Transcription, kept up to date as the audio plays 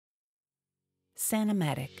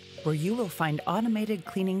Sani-Matic, where you will find automated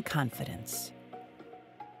cleaning confidence.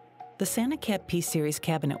 The SaniCab P Series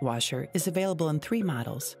cabinet washer is available in 3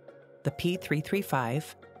 models: the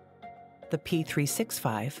P335, the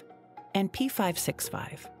P365, and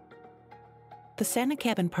P565. The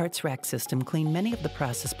SaniCab and parts rack system clean many of the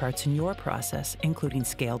process parts in your process, including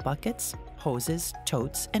scale buckets, hoses,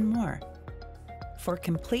 totes, and more. For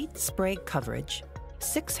complete spray coverage,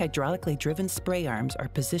 6 hydraulically driven spray arms are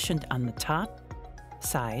positioned on the top,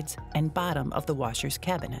 sides, and bottom of the washer's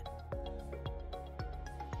cabinet.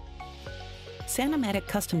 Sani-Matic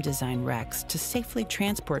custom design racks to safely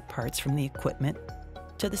transport parts from the equipment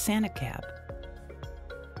to the SaniCab.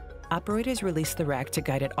 Operators release the rack to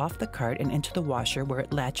guide it off the cart and into the washer, where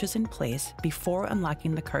it latches in place before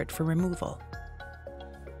unlocking the cart for removal.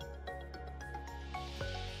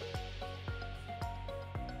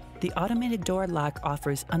 The automated door lock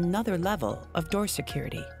offers another level of door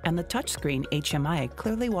security, and the touchscreen HMI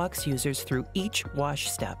clearly walks users through each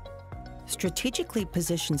wash step. Strategically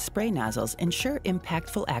positioned spray nozzles ensure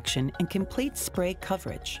impactful action and complete spray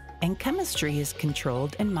coverage, and chemistry is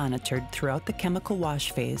controlled and monitored throughout the chemical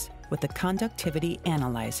wash phase with a conductivity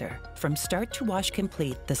analyzer. From start to wash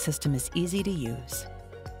complete, the system is easy to use.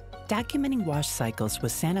 Documenting wash cycles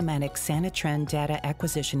with Sani-Matic SaniTrend data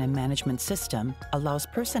acquisition and management system allows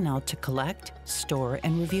personnel to collect, store,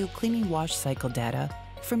 and review cleaning wash cycle data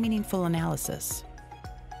for meaningful analysis.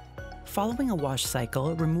 Following a wash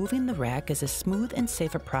cycle, removing the rack is as smooth and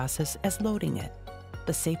safe a process as loading it.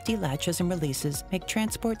 The safety latches and releases make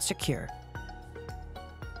transport secure.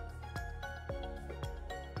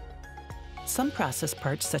 Some process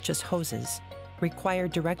parts, such as hoses, require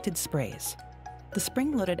directed sprays. The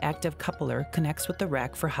spring-loaded active coupler connects with the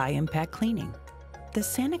rack for high-impact cleaning. The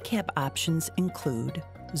SaniCab options include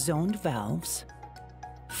zoned valves,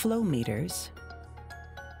 flow meters,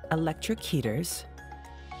 electric heaters,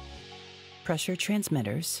 pressure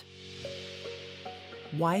transmitters,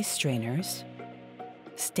 Y strainers,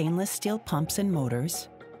 stainless steel pumps and motors,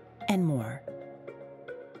 and more.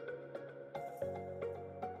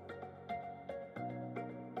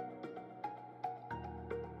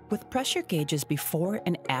 With pressure gauges before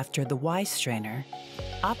and after the Y strainer,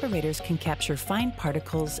 operators can capture fine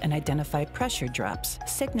particles and identify pressure drops,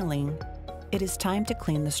 signaling it is time to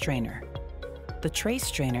clean the strainer. The tray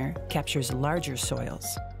strainer captures larger soils.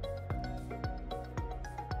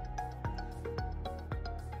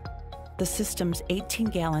 The system's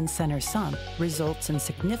 18-gallon center sump results in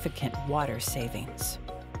significant water savings.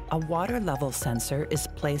 A water level sensor is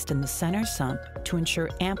placed in the center sump to ensure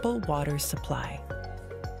ample water supply.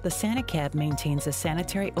 The SaniCab maintains a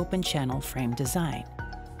sanitary open channel frame design.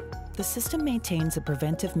 The system maintains a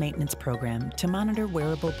preventive maintenance program to monitor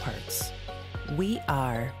wearable parts. We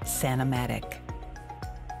are Sani-Matic.